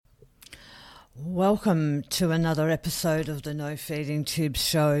Welcome to another episode of the No Feeding Tubes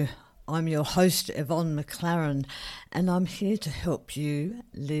show. I'm your host, Yvonne McLaren, and I'm here to help you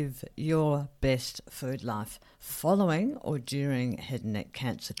live your best food life following or during head and neck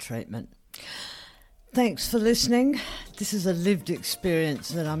cancer treatment. Thanks for listening. This is a lived experience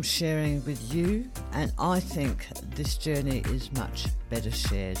that I'm sharing with you, and I think this journey is much better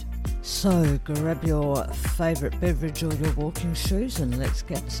shared. So grab your favourite beverage or your walking shoes and let's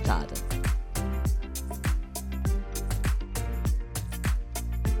get started.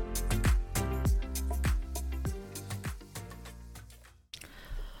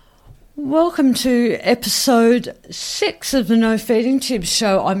 Welcome to episode 6 of the No Feeding Tubes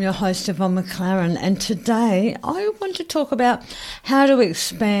show. I'm your host, Yvonne McLaren, and today I want to talk about how to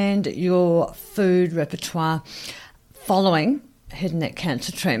expand your food repertoire following head and neck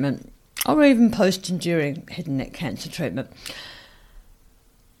cancer treatment, or even post and during head and neck cancer treatment.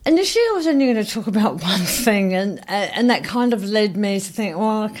 Initially, I was only going to talk about one thing, and that kind of led me to think,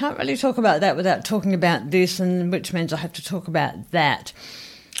 well, I can't really talk about that without talking about this, and which means I have to talk about that.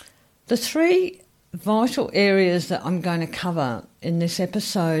 The three vital areas that I'm going to cover in this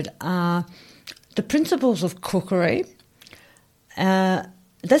episode are the principles of cookery.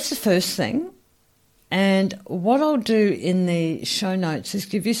 That's the first thing. And what I'll do in the show notes is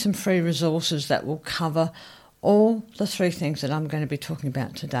give you some free resources that will cover all the three things that I'm going to be talking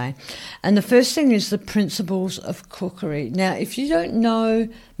about today. And the first thing is the principles of cookery. Now, if you don't know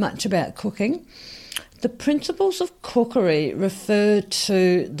much about cooking, the principles of cookery refer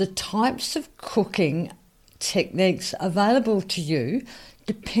to the types of cooking techniques available to you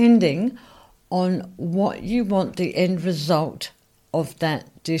depending on what you want the end result of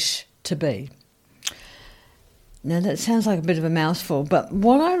that dish to be. Now that sounds like a bit of a mouthful, but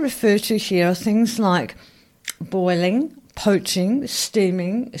what I refer to here are things like boiling, poaching,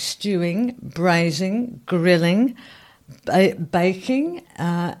 steaming, stewing, braising, grilling, baking,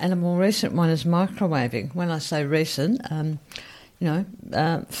 and a more recent one is microwaving. When I say recent,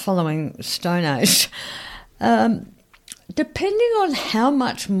 following Stone Age. Depending on how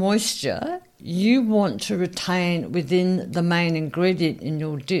much moisture you want to retain within the main ingredient in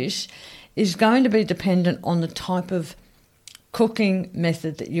your dish is going to be dependent on the type of cooking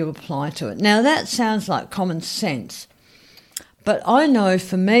method that you apply to it. Now, that sounds like common sense. But I know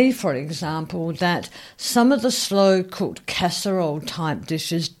for me, for example, that some of the slow-cooked casserole-type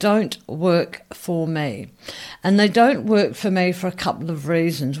dishes don't work for me. And they don't work for me for a couple of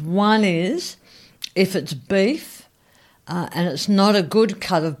reasons. One is, if it's beef, and it's not a good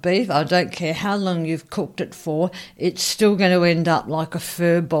cut of beef, I don't care how long you've cooked it for, it's still going to end up like a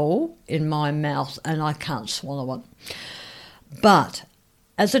fur ball in my mouth, and I can't swallow it. But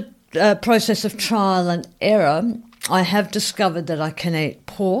as a process of trial and error, I have discovered that I can eat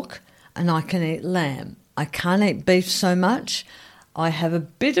pork and I can eat lamb. I can't eat beef so much. I have a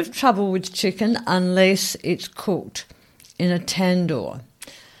bit of trouble with chicken unless it's cooked in a tandoor.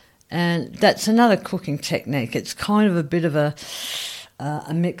 And that's another cooking technique. It's kind of a bit of a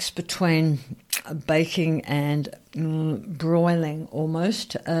mix between baking and broiling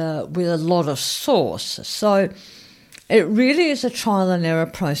almost, with a lot of sauce. So it really is a trial and error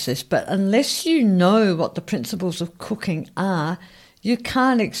process, but unless you know what the principles of cooking are, you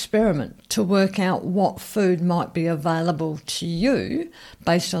can't experiment to work out what food might be available to you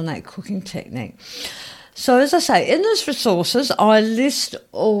based on that cooking technique. So as I say, in those resources, I list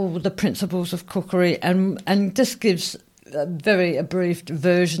all the principles of cookery and just gives very abbreviated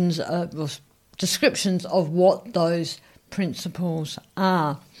versions or descriptions of what those principles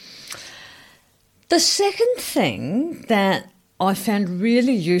are. The second thing that I found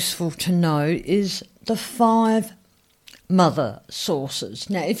really useful to know is the 5 mother sources.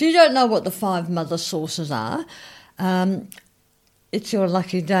 Now, if you don't know what the 5 mother sources are, it's your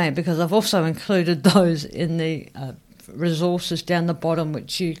lucky day, because I've also included those in the resources down the bottom,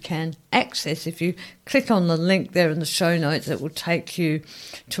 which you can access. If you click on the link there in the show notes, it will take you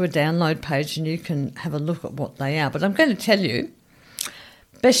to a download page and you can have a look at what they are. But I'm going to tell you,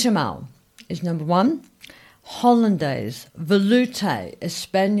 bechamel is number 1. Hollandaise, velouté,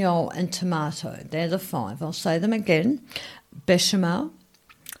 Espanol and tomato. They're the 5. I'll say them again. Bechamel,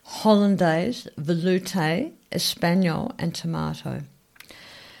 Hollandaise, velouté, Espanol and tomato.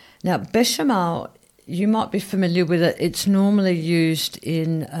 Now, bechamel, you might be familiar with it. It's normally used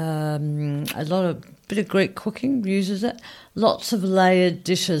in a bit of Greek cooking uses it. Lots of layered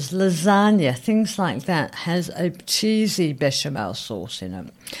dishes, lasagna, things like that, has a cheesy bechamel sauce in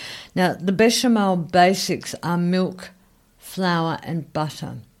it. Now, the bechamel basics are milk, flour and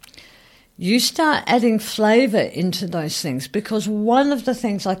butter. you start adding flavour into those things, because one of the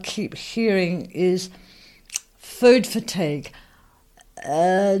things I keep hearing is food fatigue.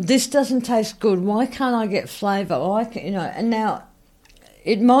 This doesn't taste good. Why can't I get flavour? And now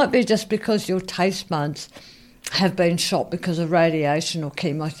it might be just because your taste buds have been shot because of radiation or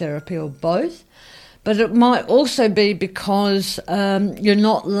chemotherapy or both. But it might also be because you're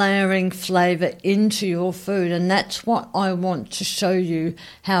not layering flavour into your food, and that's what I want to show you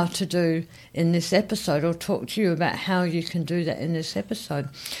how to do in this episode, or talk to you about how you can do that in this episode.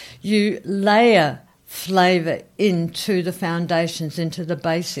 You layer flavour into the foundations, into the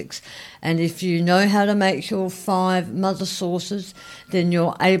basics, and if you know how to make your 5 mother sauces, then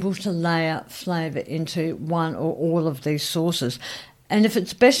you're able to layer flavour into one or all of these sauces. And if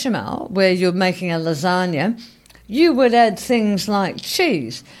it's bechamel, where you're making a lasagna, you would add things like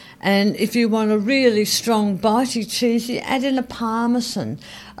cheese. And if you want a really strong, bitey cheese, you add in a parmesan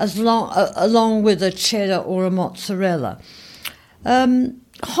along with a cheddar or a mozzarella.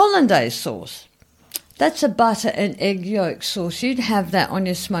 Hollandaise sauce, that's a butter and egg yolk sauce. You'd have that on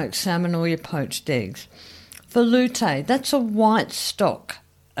your smoked salmon or your poached eggs. Velouté, that's a white stock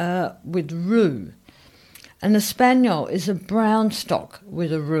with roux. An Espagnole is a brown stock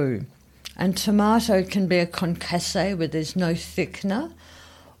with a roux. And tomato can be a concasse where there's no thickener,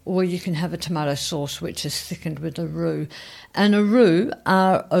 or you can have a tomato sauce which is thickened with a roux. And a roux,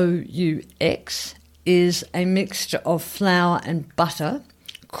 R-O-U-X, is a mixture of flour and butter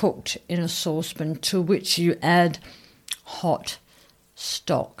cooked in a saucepan to which you add hot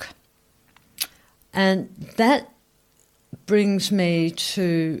stock. And that brings me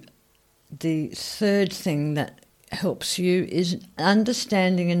to the third thing that helps you is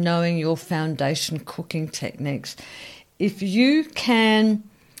understanding and knowing your foundation cooking techniques. If you can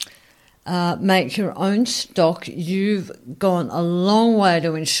make your own stock, you've gone a long way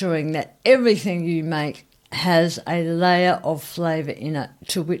to ensuring that everything you make has a layer of flavour in it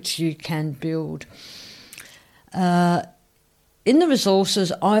to which you can build. In the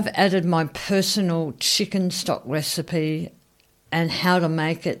resources, I've added my personal chicken stock recipe and how to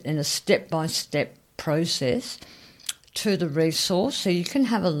make it in a step-by-step process to the resource, so you can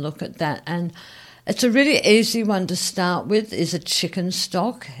have a look at that. And it's a really easy one to start with, is a chicken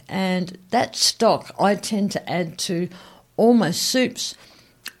stock, and that stock I tend to add to all my soups,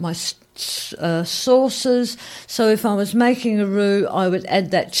 my sauces. So if I was making a roux, I would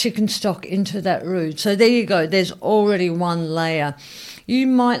add that chicken stock into that roux. So there you go, there's already one layer. You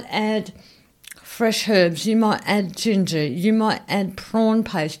might add fresh herbs, you might add ginger, you might add prawn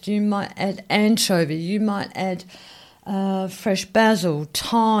paste, you might add anchovy, you might add fresh basil,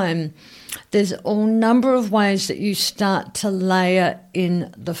 thyme. There's a number of ways that you start to layer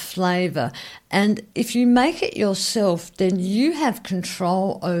in the flavour. And if you make it yourself, then you have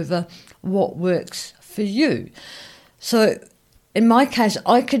control over what works for you. So in my case,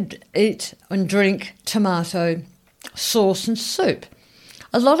 I could eat and drink tomato sauce and soup.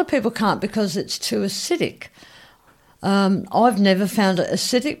 A lot of people can't because it's too acidic. I've never found it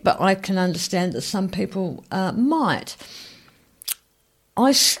acidic, but I can understand that some people might.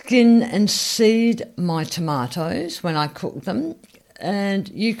 I skin and seed my tomatoes when I cook them, and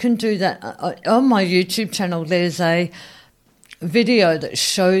you can do that. On my YouTube channel, there's a video that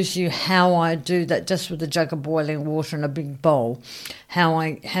shows you how I do that, just with a jug of boiling water and a big bowl, how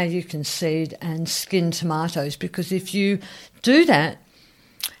you can seed and skin tomatoes, because if you do that,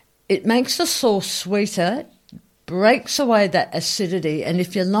 it makes the sauce sweeter, breaks away that acidity, and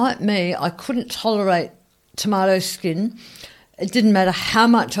if you're like me, I couldn't tolerate tomato skin. It didn't matter how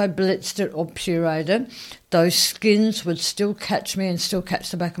much I blitzed it or pureed it, those skins would still catch me and still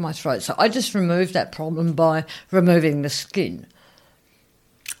catch the back of my throat. So I just removed that problem by removing the skin.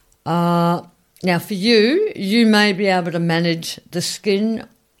 Now for you may be able to manage the skin.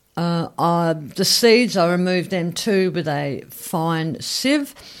 The seeds, I removed them too with a fine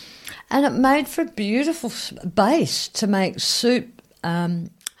sieve. And it made for a beautiful base to make soup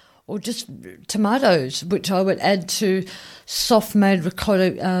or just tomatoes, which I would add to soft-made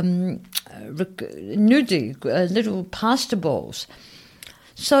ricotta nudi, little pasta balls.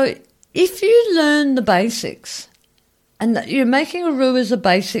 So if you learn the basics, and you're making a roux is a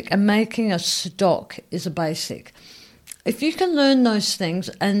basic and making a stock is a basic. If you can learn those things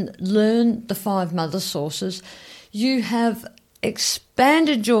and learn the 5 mother sauces, you have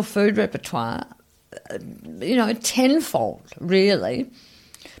expanded your food repertoire, tenfold, really,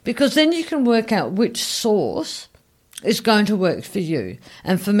 because then you can work out which sauce is going to work for you.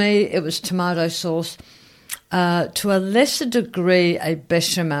 And for me, it was tomato sauce, to a lesser degree, a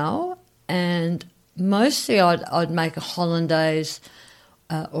bechamel, and mostly I'd make a hollandaise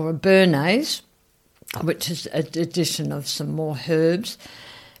or a béarnaise, which is an addition of some more herbs,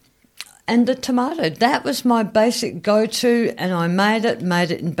 and the tomato. That was my basic go-to, and I made it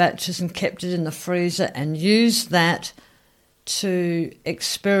in batches and kept it in the freezer and used that to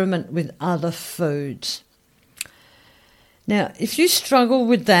experiment with other foods. Now, if you struggle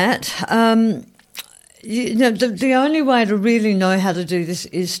with that, the only way to really know how to do this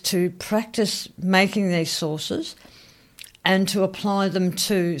is to practice making these sauces and to apply them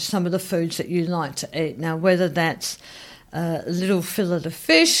to some of the foods that you like to eat. Now, whether that's a little fillet of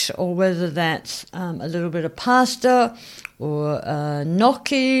fish, or whether that's a little bit of pasta, or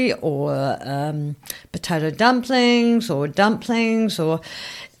gnocchi, or potato dumplings,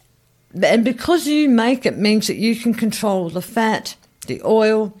 and because you make it means that you can control the fat, the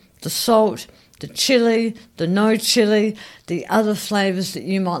oil, the salt, the chili, the no chili, the other flavours that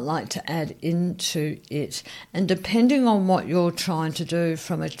you might like to add into it. And depending on what you're trying to do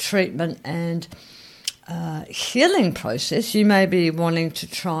from a treatment and healing process, you may be wanting to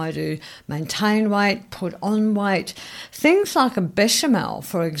try to maintain weight, put on weight. Things like a bechamel,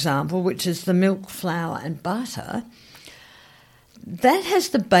 for example, which is the milk, flour and butter, that has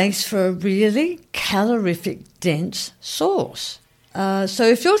the base for a really calorific, dense sauce. So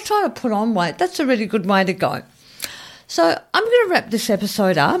if you're trying to put on weight, that's a really good way to go. So I'm going to wrap this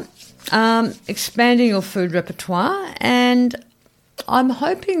episode up, expanding your food repertoire, and I'm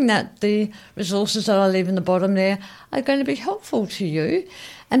hoping that the resources that I leave in the bottom there are going to be helpful to you.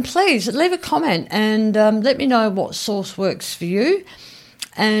 And please leave a comment and let me know what sauce works for you.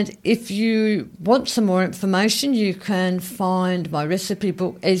 And if you want some more information, you can find my recipe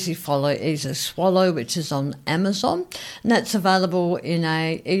book, Easy Follow, Easy Swallow, which is on Amazon. And that's available in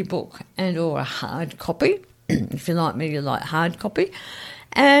a ebook and or a hard copy. If you're like me, you like hard copy.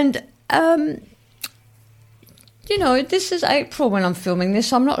 And this is April when I'm filming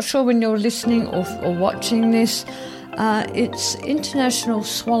this. I'm not sure when you're listening or watching this. It's International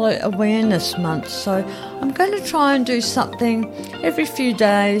Swallow Awareness Month, so I'm going to try and do something every few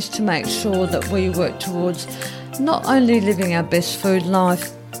days to make sure that we work towards not only living our best food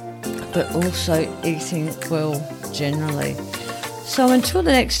life, but also eating well generally. So until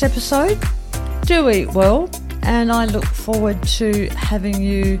the next episode, do eat well, and I look forward to having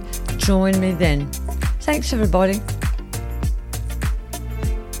you join me then. Thanks, everybody.